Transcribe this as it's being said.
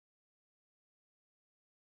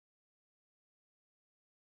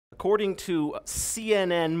according to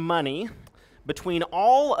CNN Money, between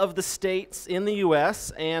all of the states in the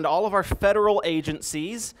U.S. and all of our federal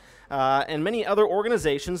agencies and many other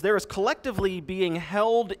organizations, there is collectively being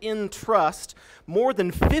held in trust more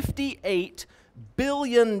than $58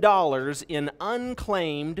 billion in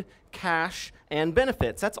unclaimed cash and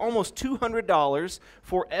benefits. That's almost $200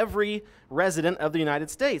 for every resident of the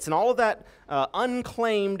United States. And all of that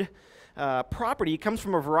unclaimed property comes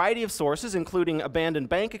from a variety of sources, including abandoned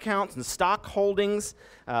bank accounts and stock holdings,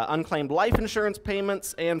 unclaimed life insurance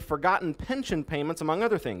payments, and forgotten pension payments, among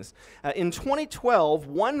other things. In 2012,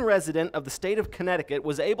 one resident of the state of Connecticut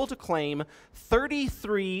was able to claim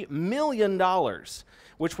 $33 million,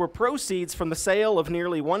 which were proceeds from the sale of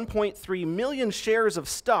nearly 1.3 million shares of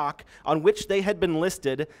stock on which they had been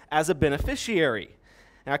listed as a beneficiary.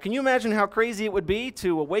 Now, can you imagine how crazy it would be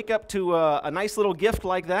to wake up to a nice little gift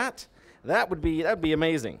like that? That'd be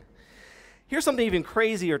amazing. Here's something even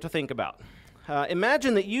crazier to think about.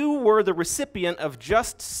 Imagine that you were the recipient of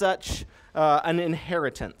just such an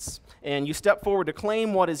inheritance, and you step forward to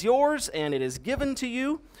claim what is yours, and it is given to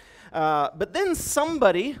you. But then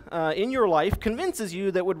somebody in your life convinces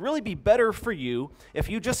you that it would really be better for you if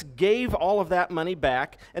you just gave all of that money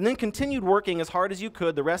back and then continued working as hard as you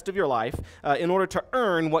could the rest of your life in order to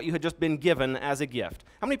earn what you had just been given as a gift.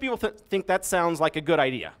 How many people think that sounds like a good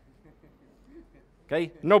idea? Okay,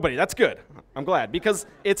 nobody. That's good. I'm glad, because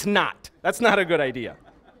it's not. That's not a good idea.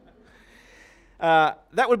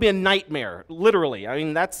 That would be a nightmare, literally. I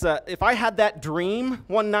mean, that's if I had that dream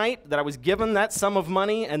one night that I was given that sum of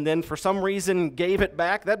money and then for some reason gave it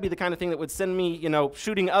back, that'd be the kind of thing that would send me,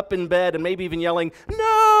 shooting up in bed and maybe even yelling,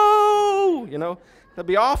 "No!" That'd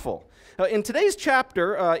be awful. In today's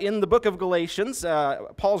chapter, in the book of Galatians,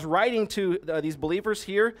 Paul's writing to these believers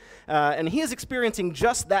here, and he is experiencing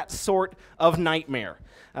just that sort of nightmare.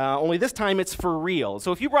 Only this time it's for real.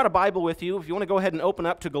 So if you brought a Bible with you, if you want to go ahead and open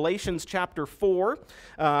up to Galatians chapter 4,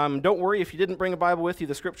 don't worry if you didn't bring a Bible with you,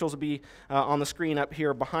 the scriptures will be on the screen up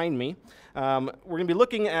here behind me. We're going to be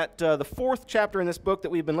looking at the fourth chapter in this book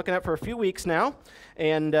that we've been looking at for a few weeks now,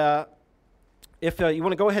 and if you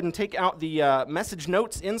want to go ahead and take out the message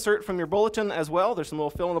notes insert from your bulletin as well, there's some little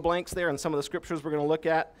fill-in-the-blanks there and some of the scriptures we're going to look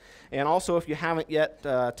at. And also, if you haven't yet,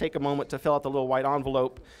 take a moment to fill out the little white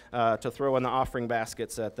envelope to throw in the offering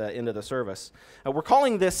baskets at the end of the service. We're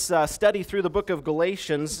calling this study through the book of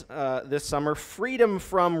Galatians this summer, Freedom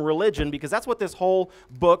from Religion, because that's what this whole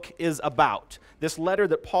book is about. This letter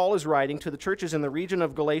that Paul is writing to the churches in the region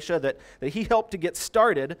of Galatia that he helped to get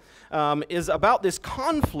started is about this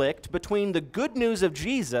conflict between the good news of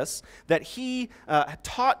Jesus that he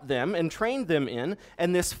taught them and trained them in,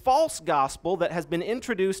 and this false gospel that has been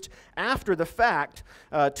introduced after the fact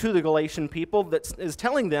to the Galatian people that is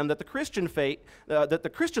telling them that the Christian faith, that the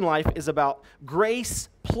Christian life is about grace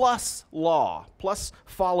plus law, plus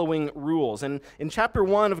following rules. And in chapter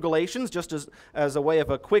 1 of Galatians, just as a way of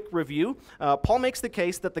a quick review, Paul makes the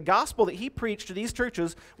case that the gospel that he preached to these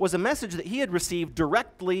churches was a message that he had received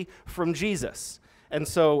directly from Jesus. And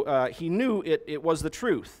so he knew it was the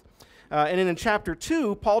truth. And in chapter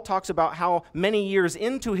 2, Paul talks about how many years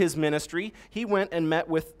into his ministry, he went and met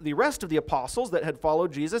with the rest of the apostles that had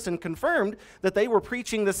followed Jesus and confirmed that they were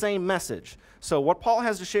preaching the same message. So what Paul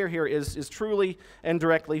has to share here is truly and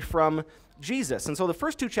directly from Jesus. And so the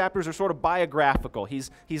first two chapters are sort of biographical.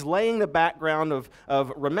 He's laying the background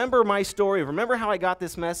of remember my story, remember how I got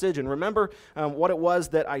this message, and remember what it was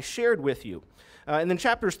that I shared with you. And then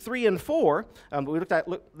chapters 3 and 4, we looked at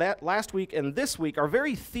that last week and this week, are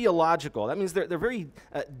very theological. That means they're very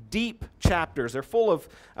deep chapters. They're full of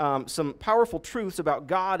some powerful truths about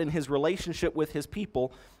God and his relationship with his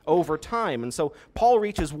people over time. And so Paul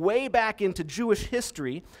reaches way back into Jewish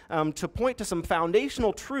history to point to some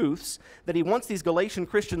foundational truths that he wants these Galatian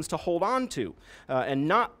Christians to hold on to and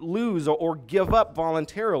not lose or give up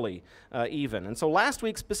voluntarily even. And so last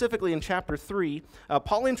week, specifically in chapter 3,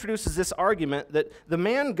 Paul introduces this argument that the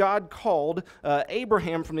man God called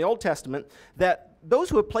Abraham from the Old Testament, that those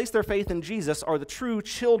who have placed their faith in Jesus are the true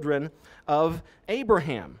children of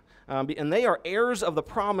Abraham. And they are heirs of the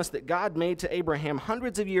promise that God made to Abraham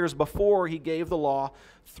hundreds of years before he gave the law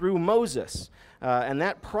through Moses. And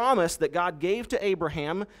that promise that God gave to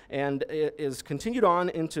Abraham and is continued on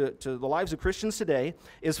into the lives of Christians today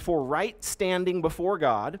is for right standing before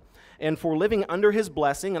God and for living under his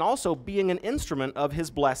blessing and also being an instrument of his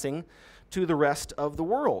blessing to the rest of the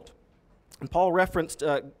world. And Paul referenced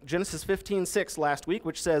Genesis 15:6 last week,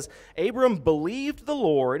 which says, Abram believed the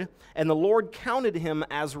Lord, and the Lord counted him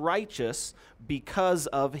as righteous because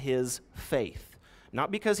of his faith.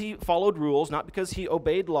 Not because he followed rules, not because he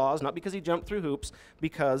obeyed laws, not because he jumped through hoops,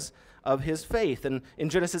 because of his faith. And in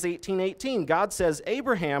Genesis 18:18, God says,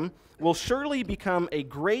 Abraham will surely become a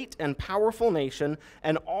great and powerful nation,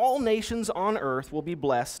 and all nations on earth will be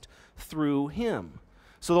blessed through him.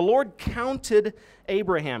 So the Lord counted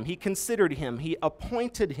Abraham, he considered him, he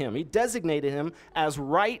appointed him, he designated him as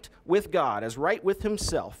right with God, as right with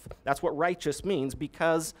himself. That's what righteous means,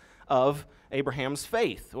 because of Abraham's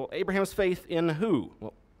faith. Well, Abraham's faith in who?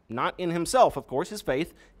 Well, not in himself, of course, his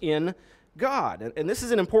faith in God. And this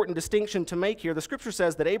is an important distinction to make here. The scripture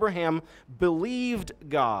says that Abraham believed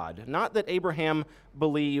God, not that Abraham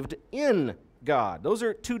believed in God. Those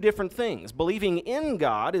are two different things. Believing in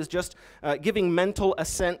God is just giving mental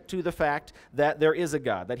assent to the fact that there is a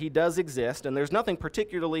God, that he does exist, and there's nothing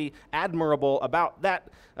particularly admirable about that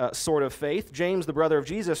sort of faith. James, the brother of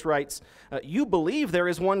Jesus, writes, you believe there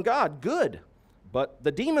is one God, good, but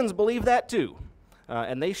the demons believe that too,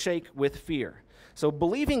 and they shake with fear. So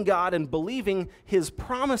believing God and believing his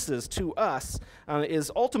promises to us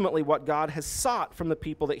is ultimately what God has sought from the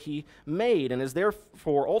people that he made, and is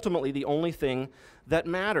therefore ultimately the only thing that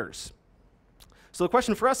matters. So the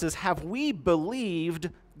question for us is, have we believed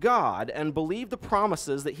God and believed the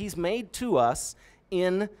promises that he's made to us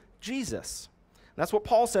in Jesus? That's what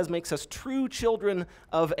Paul says makes us true children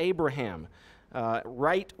of Abraham,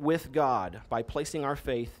 right with God, by placing our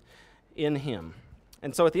faith in him.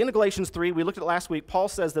 And so at the end of Galatians 3, we looked at it last week, Paul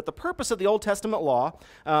says that the purpose of the Old Testament law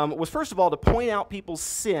was first of all to point out people's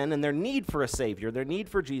sin and their need for a Savior, their need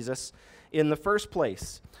for Jesus in the first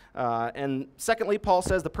place. And secondly, Paul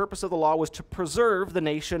says the purpose of the law was to preserve the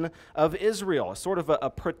nation of Israel, a sort of a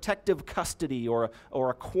protective custody or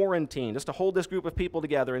a quarantine, just to hold this group of people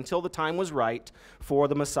together until the time was right for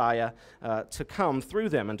the Messiah to come through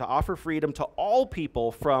them and to offer freedom to all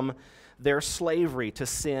people from their slavery to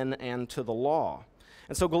sin and to the law.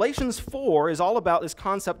 And so Galatians 4 is all about this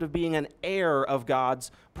concept of being an heir of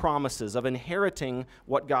God's promises, of inheriting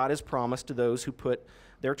what God has promised to those who put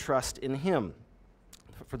their trust in him.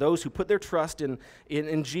 For those who put their trust in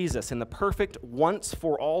Jesus, in the perfect,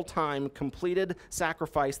 once-for-all-time, completed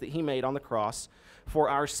sacrifice that he made on the cross for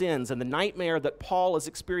our sins. And the nightmare that Paul is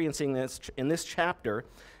experiencing in this chapter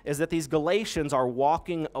is that these Galatians are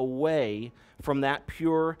walking away from that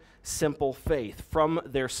pure, simple faith, from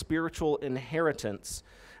their spiritual inheritance,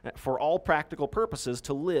 for all practical purposes,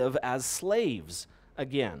 to live as slaves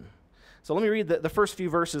again. So let me read the first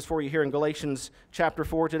few verses for you here in Galatians chapter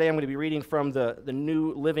 4. Today I'm going to be reading from the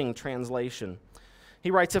New Living Translation.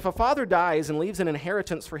 He writes, if a father dies and leaves an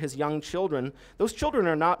inheritance for his young children, those children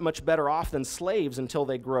are not much better off than slaves until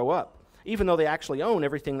they grow up, even though they actually own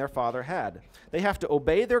everything their father had. They have to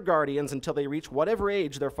obey their guardians until they reach whatever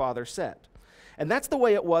age their father set. And that's the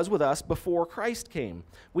way it was with us before Christ came.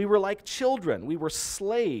 We were like children. We were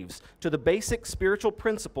slaves to the basic spiritual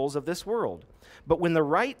principles of this world. But when the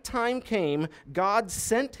right time came, God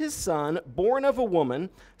sent his Son, born of a woman,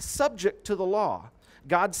 subject to the law.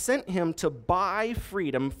 God sent him to buy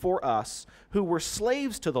freedom for us who were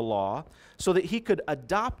slaves to the law, so that he could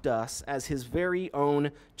adopt us as his very own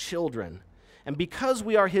children. And because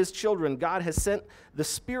we are his children, God has sent the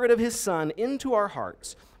Spirit of his Son into our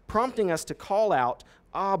hearts, prompting us to call out,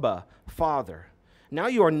 Abba, Father. Now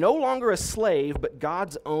you are no longer a slave, but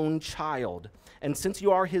God's own child. And since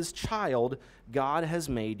you are his child, God has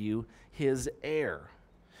made you his heir.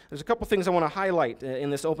 There's a couple things I want to highlight in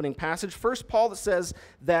this opening passage. First, Paul says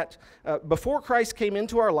that before Christ came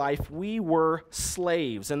into our life, we were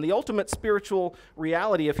slaves. And the ultimate spiritual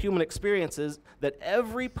reality of human experience is that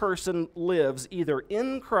every person lives either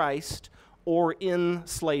in Christ or in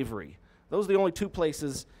slavery. Those are the only two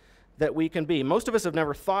places that we can be. Most of us have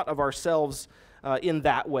never thought of ourselves in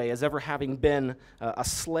that way, as ever having been a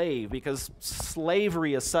slave, because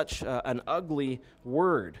slavery is such an ugly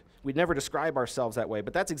word. We'd never describe ourselves that way,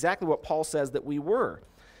 but that's exactly what Paul says that we were.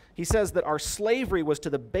 He says that our slavery was to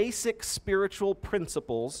the basic spiritual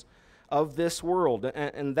principles of this world,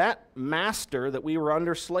 and that master that we were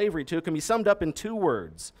under slavery to can be summed up in two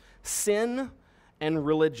words: sin and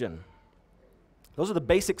religion. Those are the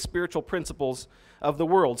basic spiritual principles of the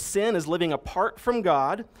world. Sin is living apart from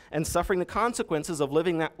God and suffering the consequences of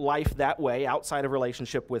living that life that way outside of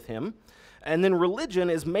relationship with him. And then religion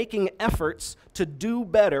is making efforts to do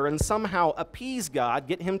better and somehow appease God,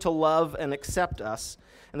 get him to love and accept us.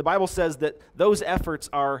 And the Bible says that those efforts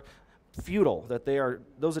are futile, that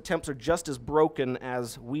those attempts are just as broken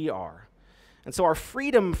as we are. And so our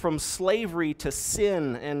freedom from slavery to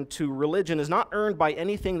sin and to religion is not earned by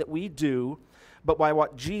anything that we do, but by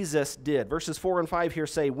what Jesus did. Verses 4 and 5 here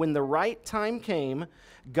say, when the right time came,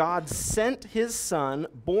 God sent his Son,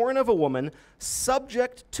 born of a woman,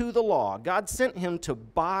 subject to the law. God sent him to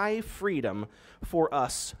buy freedom for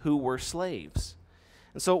us who were slaves.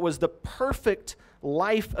 And so it was the perfect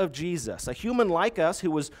life of Jesus, a human like us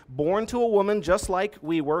who was born to a woman just like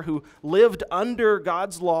we were, who lived under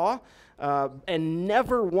God's law and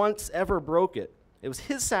never once ever broke it. It was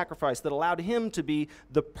his sacrifice that allowed him to be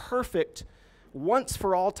the perfect, once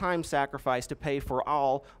for all time sacrifice to pay for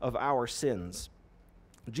all of our sins.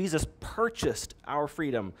 Jesus purchased our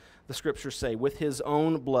freedom, the scriptures say, with his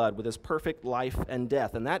own blood, with his perfect life and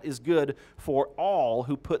death. And that is good for all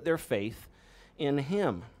who put their faith in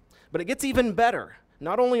him. But it gets even better.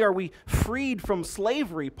 Not only are we freed from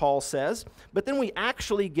slavery, Paul says, but then we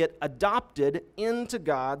actually get adopted into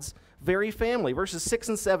God's very family. Verses 6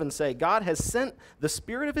 and 7 say, God has sent the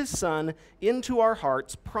Spirit of his Son into our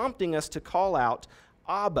hearts, prompting us to call out,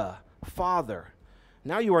 Abba, Father.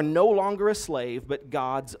 Now you are no longer a slave, but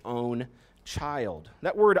God's own child.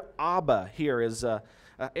 That word Abba here is an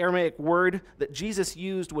Aramaic word that Jesus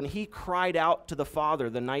used when he cried out to the Father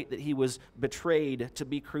the night that he was betrayed to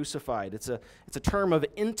be crucified. It's a term of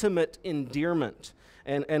intimate endearment.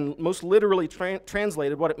 And most literally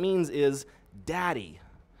translated, what it means is daddy.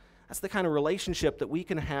 That's the kind of relationship that we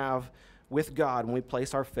can have with God when we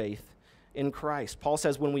place our faith in Christ. Paul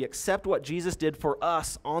says when we accept what Jesus did for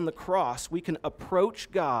us on the cross, we can approach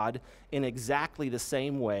God in exactly the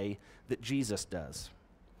same way that Jesus does.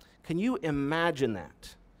 Can you imagine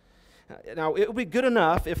that? Now, it would be good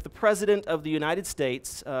enough if the President of the United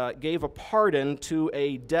States gave a pardon to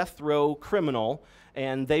a death row criminal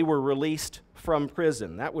and they were released from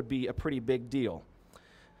prison. That would be a pretty big deal.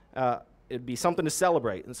 It'd be something to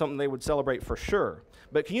celebrate, and something they would celebrate for sure.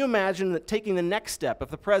 But can you imagine that taking the next step, if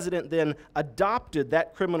the president then adopted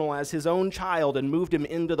that criminal as his own child and moved him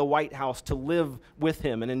into the White House to live with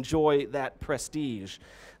him and enjoy that prestige?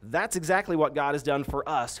 That's exactly what God has done for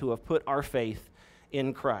us who have put our faith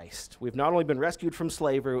in Christ. We've not only been rescued from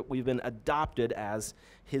slavery, we've been adopted as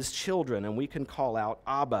his children, and we can call out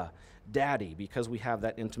Abba, Daddy, because we have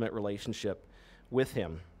that intimate relationship with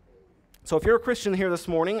him. So if you're a Christian here this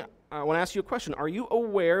morning, I want to ask you a question. Are you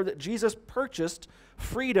aware that Jesus purchased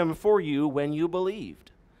freedom for you when you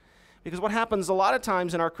believed? Because what happens a lot of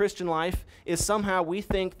times in our Christian life is somehow we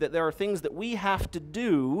think that there are things that we have to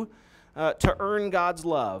do to earn God's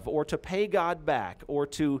love or to pay God back or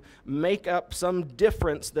to make up some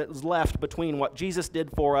difference that is left between what Jesus did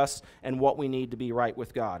for us and what we need to be right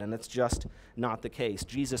with God. And that's just not the case.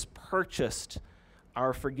 Jesus purchased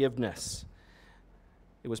our forgiveness.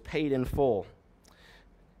 It was paid in full.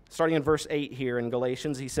 Starting in verse 8 here in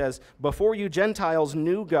Galatians, he says, before you Gentiles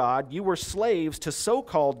knew God, you were slaves to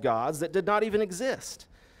so-called gods that did not even exist.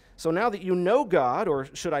 So now that you know God,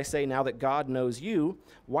 or should I say now that God knows you,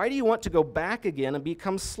 why do you want to go back again and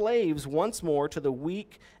become slaves once more to the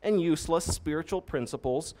weak and useless spiritual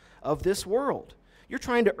principles of this world? You're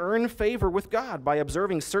trying to earn favor with God by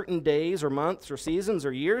observing certain days or months or seasons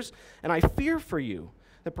or years, and I fear for you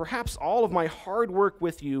that perhaps all of my hard work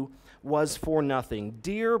with you was for nothing.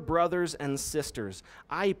 Dear brothers and sisters,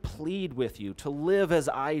 I plead with you to live as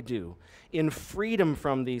I do, in freedom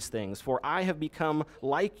from these things, for I have become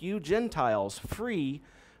like you Gentiles, free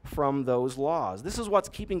from those laws. This is what's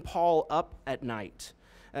keeping Paul up at night.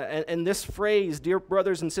 And this phrase, dear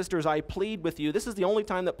brothers and sisters, I plead with you, this is the only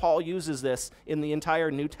time that Paul uses this in the entire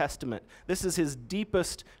New Testament. This is his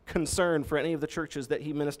deepest concern for any of the churches that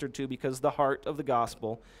he ministered to because the heart of the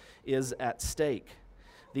gospel is at stake.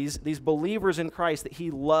 These believers in Christ that he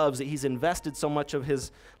loves, that he's invested so much of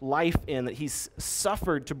his life in, that he's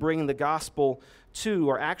suffered to bring the gospel to,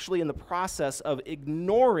 are actually in the process of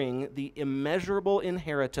ignoring the immeasurable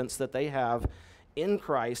inheritance that they have in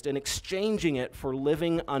Christ and exchanging it for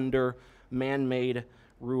living under man-made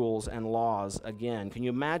rules and laws again. Can you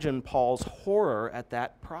imagine Paul's horror at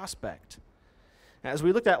that prospect? As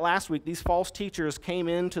we looked at last week, these false teachers came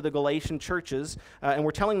into the Galatian churches and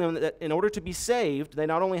were telling them that in order to be saved, they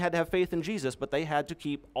not only had to have faith in Jesus, but they had to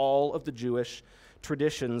keep all of the Jewish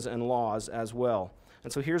traditions and laws as well.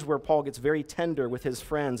 And so here's where Paul gets very tender with his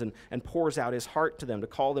friends and pours out his heart to them to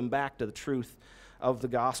call them back to the truth of the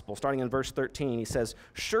gospel. Starting in verse 13, he says,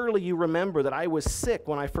 surely you remember that I was sick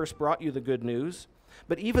when I first brought you the good news.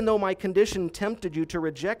 But even though my condition tempted you to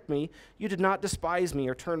reject me, you did not despise me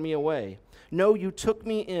or turn me away. No, you took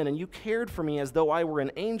me in and you cared for me as though I were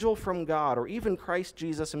an angel from God or even Christ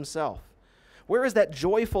Jesus himself. Where is that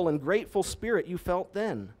joyful and grateful spirit you felt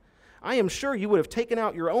then? I am sure you would have taken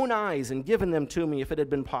out your own eyes and given them to me if it had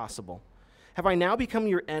been possible. Have I now become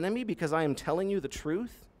your enemy because I am telling you the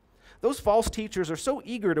truth? Those false teachers are so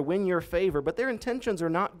eager to win your favor, but their intentions are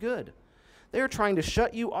not good. They are trying to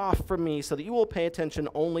shut you off from me so that you will pay attention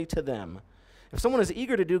only to them. If someone is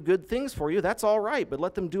eager to do good things for you, that's all right, but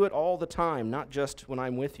let them do it all the time, not just when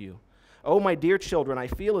I'm with you. Oh, my dear children, I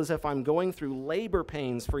feel as if I'm going through labor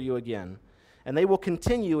pains for you again, and they will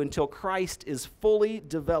continue until Christ is fully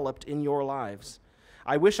developed in your lives.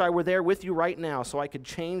 I wish I were there with you right now so I could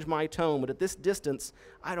change my tone, but at this distance,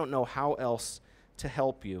 I don't know how else to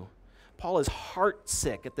help you. Paul is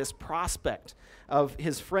heartsick at this prospect of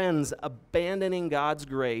his friends abandoning God's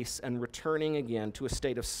grace and returning again to a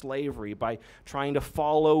state of slavery by trying to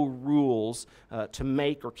follow rules to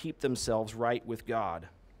make or keep themselves right with God.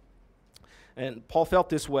 And Paul felt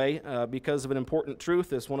this way because of an important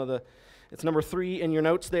truth. It's number 3 in your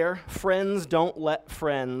notes there. Friends don't let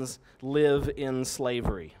friends live in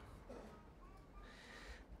slavery.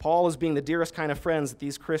 Paul is being the dearest kind of friends that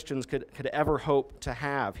these Christians could ever hope to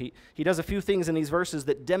have. He does a few things in these verses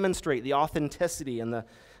that demonstrate the authenticity and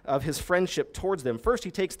of his friendship towards them. First, he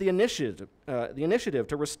takes the initiative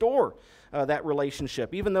to restore that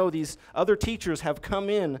relationship. Even though these other teachers have come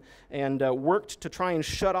in and worked to try and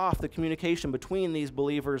shut off the communication between these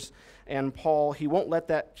believers and Paul, he won't let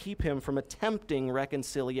that keep him from attempting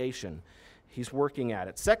reconciliation. He's working at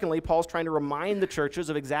it. Secondly, Paul's trying to remind the churches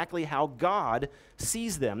of exactly how God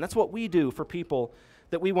sees them. That's what we do for people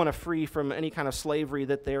that we want to free from any kind of slavery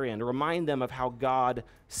that they're in, to remind them of how God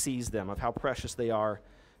sees them, of how precious they are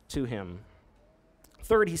to him.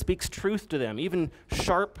 Third, he speaks truth to them, even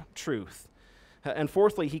sharp truth. And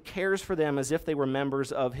fourthly, he cares for them as if they were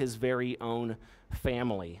members of his very own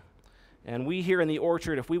family. And we here in the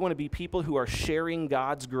Orchard, if we want to be people who are sharing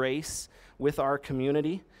God's grace with our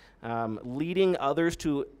community, leading others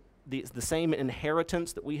to the same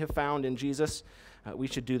inheritance that we have found in Jesus, we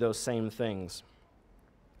should do those same things.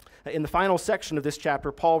 In the final section of this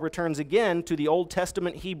chapter, Paul returns again to the Old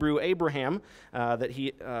Testament Hebrew Abraham that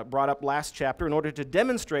he brought up last chapter in order to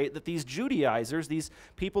demonstrate that these Judaizers, these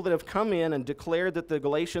people that have come in and declared that the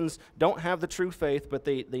Galatians don't have the true faith, but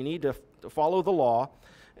they need to follow the law,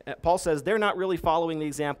 Paul says they're not really following the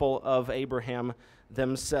example of Abraham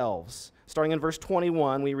themselves. Starting in verse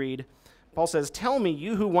 21, we read, Paul says, "Tell me,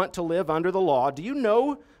 you who want to live under the law, do you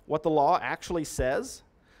know what the law actually says?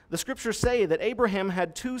 The scriptures say that Abraham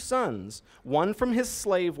had 2 sons, one from his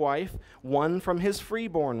slave wife, one from his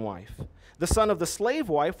freeborn wife. The son of the slave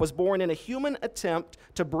wife was born in a human attempt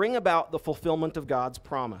to bring about the fulfillment of God's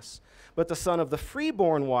promise. But the son of the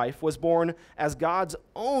freeborn wife was born as God's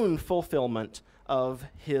own fulfillment of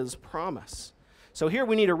his promise." So here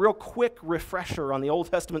we need a real quick refresher on the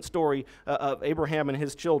Old Testament story of Abraham and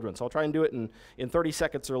his children. So I'll try and do it in 30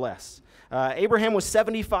 seconds or less. Abraham was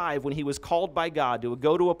 75 when he was called by God to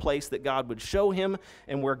go to a place that God would show him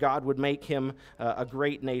and where God would make him a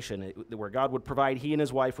great nation, where God would provide he and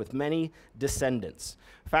his wife with many descendants.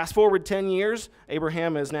 Fast forward 10 years,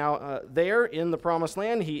 Abraham is now there in the Promised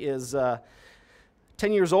Land. He is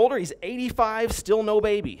 10 years older. He's 85, still no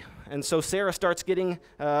baby. And so Sarah starts getting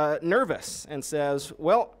nervous and says,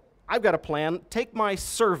 well, I've got a plan. Take my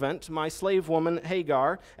servant, my slave woman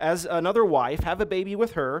Hagar, as another wife, have a baby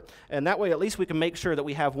with her, and that way at least we can make sure that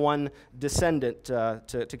we have one descendant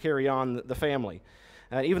to carry on the family.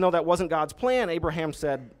 Even though that wasn't God's plan, Abraham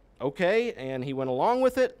said, okay, and he went along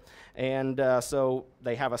with it. And so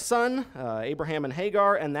they have a son, Abraham and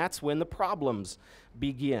Hagar, and that's when the problems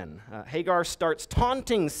begin. Hagar starts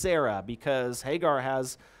taunting Sarah because Hagar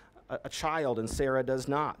has a child and Sarah does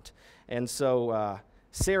not. And so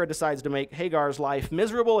Sarah decides to make Hagar's life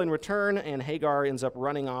miserable in return, and Hagar ends up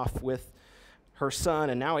running off with her son,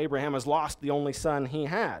 and now Abraham has lost the only son he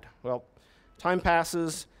had. Well, time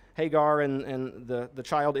passes. Hagar and the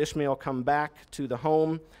child Ishmael come back to the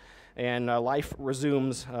home, and life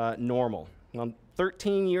resumes normal. Well,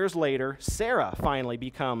 13 years later, Sarah finally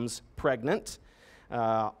becomes pregnant,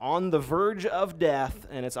 on the verge of death,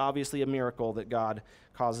 and it's obviously a miracle that God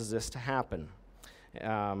causes this to happen.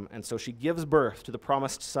 And so she gives birth to the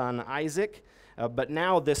promised son, Isaac, but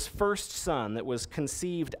now this first son that was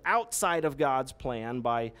conceived outside of God's plan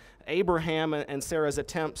by Abraham and Sarah's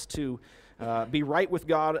attempts to be right with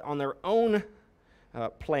God on their own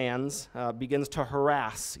plans begins to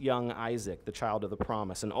harass young Isaac, the child of the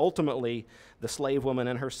promise. And ultimately, the slave woman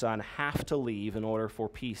and her son have to leave in order for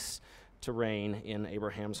peace to reign in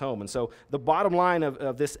Abraham's home. And so the bottom line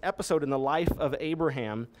of this episode in the life of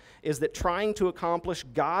Abraham is that trying to accomplish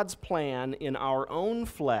God's plan in our own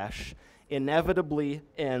flesh inevitably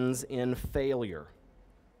ends in failure.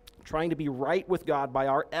 Trying to be right with God by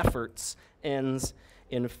our efforts ends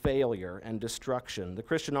in failure and destruction. The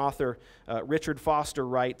Christian author Richard Foster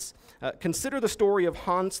writes, "Consider the story of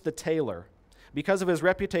Hans the tailor. Because of his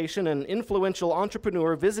reputation, an influential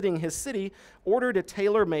entrepreneur visiting his city ordered a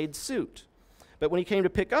tailor-made suit. But when he came to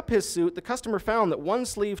pick up his suit, the customer found that one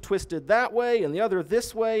sleeve twisted that way and the other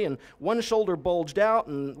this way, and one shoulder bulged out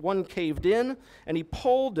and one caved in, and he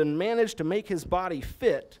pulled and managed to make his body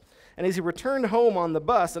fit. And as he returned home on the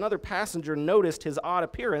bus, another passenger noticed his odd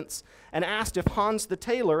appearance and asked if Hans the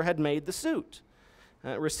tailor had made the suit.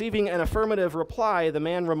 Receiving an affirmative reply, the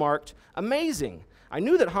man remarked, 'Amazing! I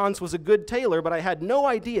knew that Hans was a good tailor, but I had no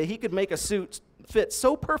idea he could make a suit fit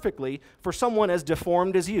so perfectly for someone as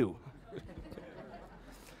deformed as you.'"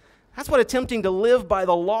 That's what attempting to live by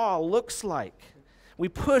the law looks like. We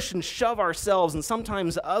push and shove ourselves and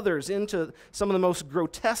sometimes others into some of the most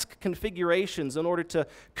grotesque configurations in order to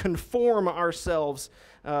conform ourselves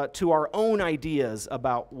to our own ideas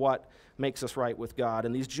about what makes us right with God.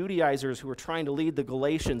 And these Judaizers who were trying to lead the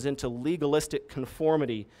Galatians into legalistic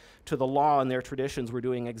conformity to the law and their traditions were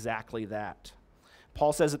doing exactly that.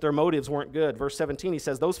 Paul says that their motives weren't good. Verse 17, he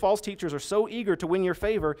says, "Those false teachers are so eager to win your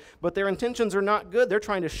favor, but their intentions are not good. They're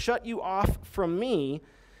trying to shut you off from me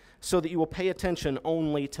so that you will pay attention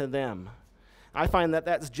only to them." I find that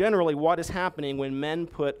that's generally what is happening when men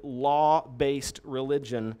put law-based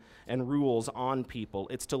religion and rules on people.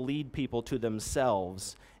 It's to lead people to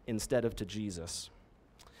themselves instead of to Jesus.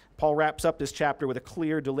 Paul wraps up this chapter with a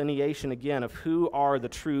clear delineation again of who are the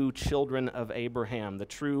true children of Abraham, the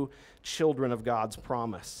true children of God's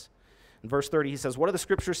promise. In verse 30, he says, "What do the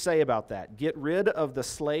scriptures say about that? Get rid of the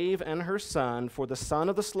slave and her son, for the son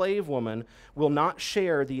of the slave woman will not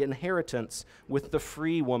share the inheritance with the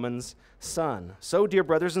free woman's son. So, dear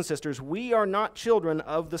brothers and sisters, we are not children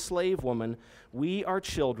of the slave woman. We are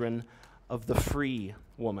children of the free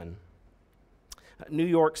woman." New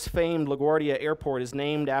York's famed LaGuardia Airport is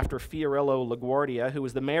named after Fiorello LaGuardia, who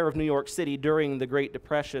was the mayor of New York City during the Great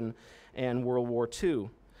Depression and World War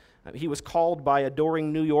II. He was called by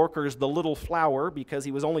adoring New Yorkers the Little Flower because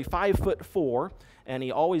he was only 5'4", and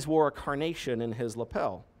he always wore a carnation in his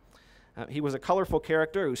lapel. He was a colorful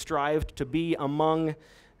character who strived to be among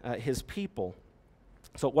his people.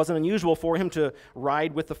 So it wasn't unusual for him to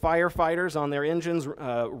ride with the firefighters on their engines,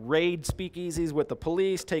 raid speakeasies with the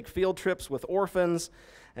police, take field trips with orphans.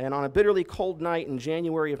 And on a bitterly cold night in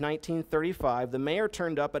January of 1935, the mayor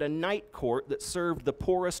turned up at a night court that served the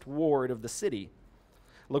poorest ward of the city.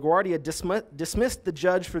 LaGuardia dismissed the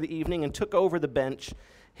judge for the evening and took over the bench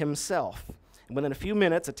himself. And within a few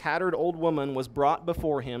minutes, a tattered old woman was brought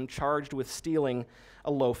before him, charged with stealing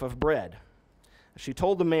a loaf of bread. She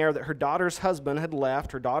told the mayor that her daughter's husband had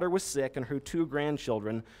left, her daughter was sick, and her 2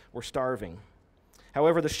 grandchildren were starving.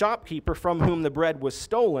 However, the shopkeeper from whom the bread was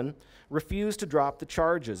stolen refused to drop the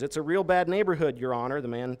charges. "It's a real bad neighborhood, Your Honor," the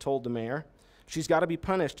man told the mayor. "She's got to be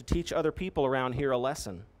punished to teach other people around here a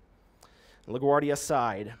lesson." LaGuardia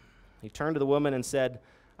sighed. He turned to the woman and said,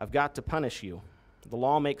 "I've got to punish you. The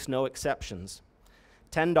law makes no exceptions.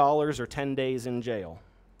 $10 or 10 days in jail."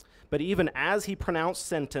 But even as he pronounced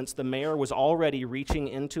sentence, the mayor was already reaching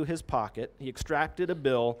into his pocket. He extracted a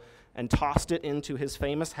bill and tossed it into his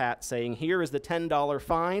famous hat, saying, "Here is the $10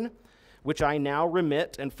 fine, which I now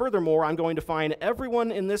remit, and furthermore, I'm going to fine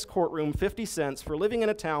everyone in this courtroom 50 cents for living in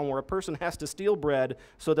a town where a person has to steal bread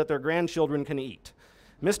so that their grandchildren can eat.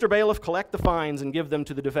 Mr. Bailiff, collect the fines and give them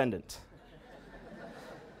to the defendant."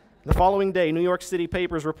 The following day, New York City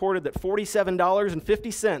papers reported that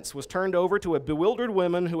 $47.50 was turned over to a bewildered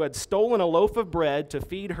woman who had stolen a loaf of bread to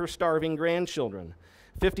feed her starving grandchildren.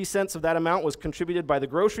 50 cents of that amount was contributed by the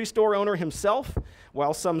grocery store owner himself,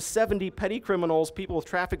 while some 70 petty criminals, people with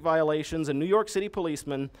traffic violations, and New York City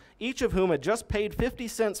policemen, each of whom had just paid 50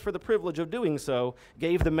 cents for the privilege of doing so,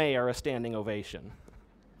 gave the mayor a standing ovation.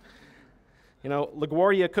 You know,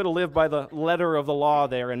 LaGuardia could have lived by the letter of the law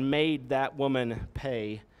there and made that woman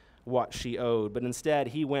pay what she owed, but instead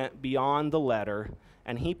he went beyond the letter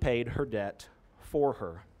and he paid her debt for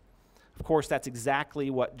her. Of course, that's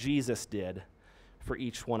exactly what Jesus did for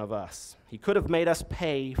each one of us. He could have made us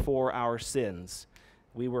pay for our sins.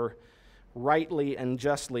 We were rightly and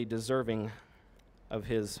justly deserving of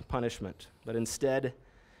his punishment, but instead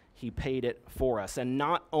he paid it for us. And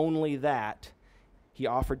not only that, he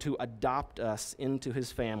offered to adopt us into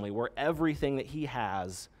his family where everything that he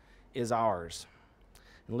has is ours.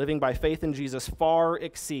 And living by faith in Jesus far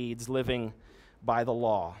exceeds living by the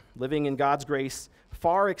law. Living in God's grace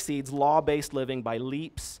far exceeds law-based living by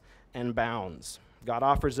leaps and bounds. God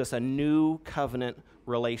offers us a new covenant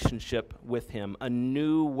relationship with him, a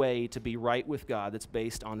new way to be right with God that's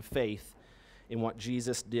based on faith in what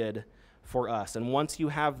Jesus did for us. And once you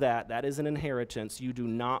have that, that is an inheritance you do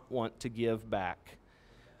not want to give back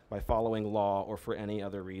by following law or for any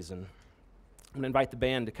other reason. I'm going to invite the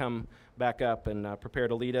band to come back up and prepare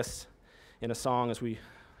to lead us in a song as we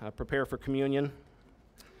prepare for communion.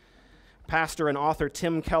 Pastor and author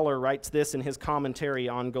Tim Keller writes this in his commentary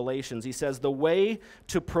on Galatians. He says, "The way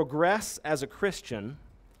to progress as a Christian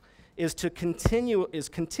is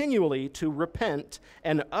continually to repent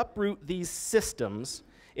and uproot these systems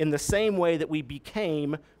in the same way that we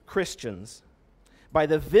became Christians, by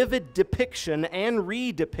the vivid depiction and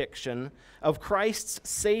redepiction of Christ's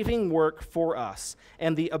saving work for us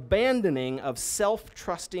and the abandoning of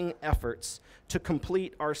self-trusting efforts to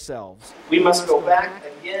complete ourselves. We must go back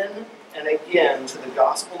again and again to the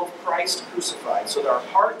gospel of Christ crucified so that our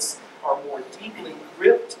hearts are more deeply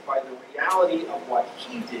gripped by the reality of what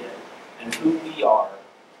He did and who we are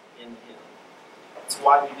in Him." That's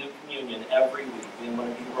why we do communion every week. We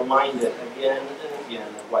want to be reminded again and again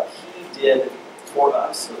of what He did for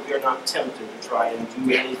us, so that we are not tempted to try and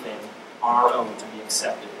do anything on our own to be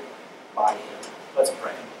accepted by Him. Let's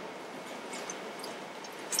pray.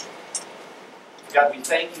 God, we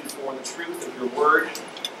thank You for the truth of Your word,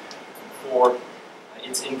 for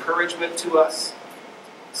its encouragement to us,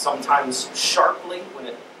 sometimes sharply when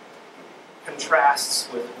it contrasts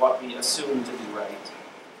with what we assume to be right.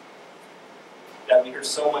 God, we hear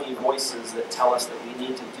so many voices that tell us that we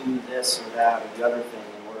need to do this or that or the other thing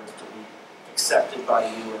in order to be accepted by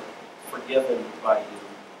You and forgiven by You.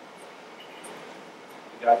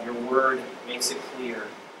 God, Your word makes it clear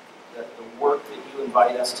that the work that You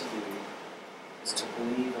invite us to do is to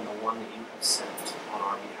believe in the one that You have sent on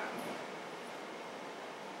our behalf.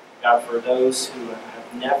 God, for those who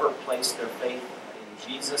have never placed their faith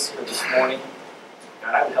in Jesus here this morning,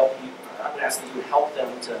 God, I would ask that You would help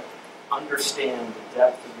them to understand the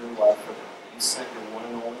depth of Your love for them, that You sent Your one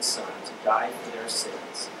and only Son to die for their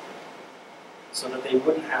sins, so that they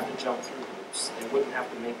wouldn't have to jump through hoops, they wouldn't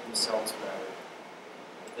have to make themselves better,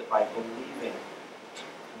 but that by believing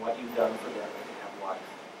in what You've done for them, they can have life.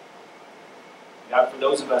 God, for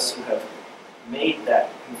those of us who have made that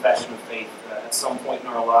confession of faith at some point in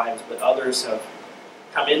our lives, but others have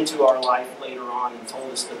come into our life later on and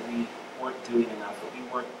told us that we weren't doing enough, that we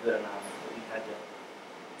weren't good enough, that we had to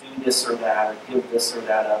do this or that, or give this or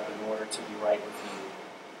that up in order to be right with You.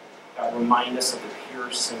 God, remind us of the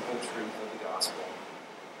pure, simple truth of the gospel,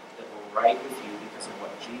 that we're right with You because of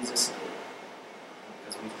what Jesus did, and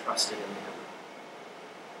because we've trusted in Him.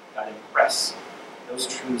 God, impress those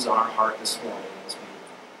truths on our heart this morning as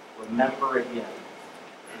we remember again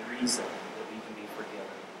the reason that we can be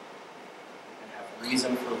forgiven and have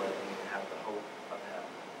reason for living and have the hope of heaven.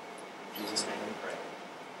 In Jesus' name.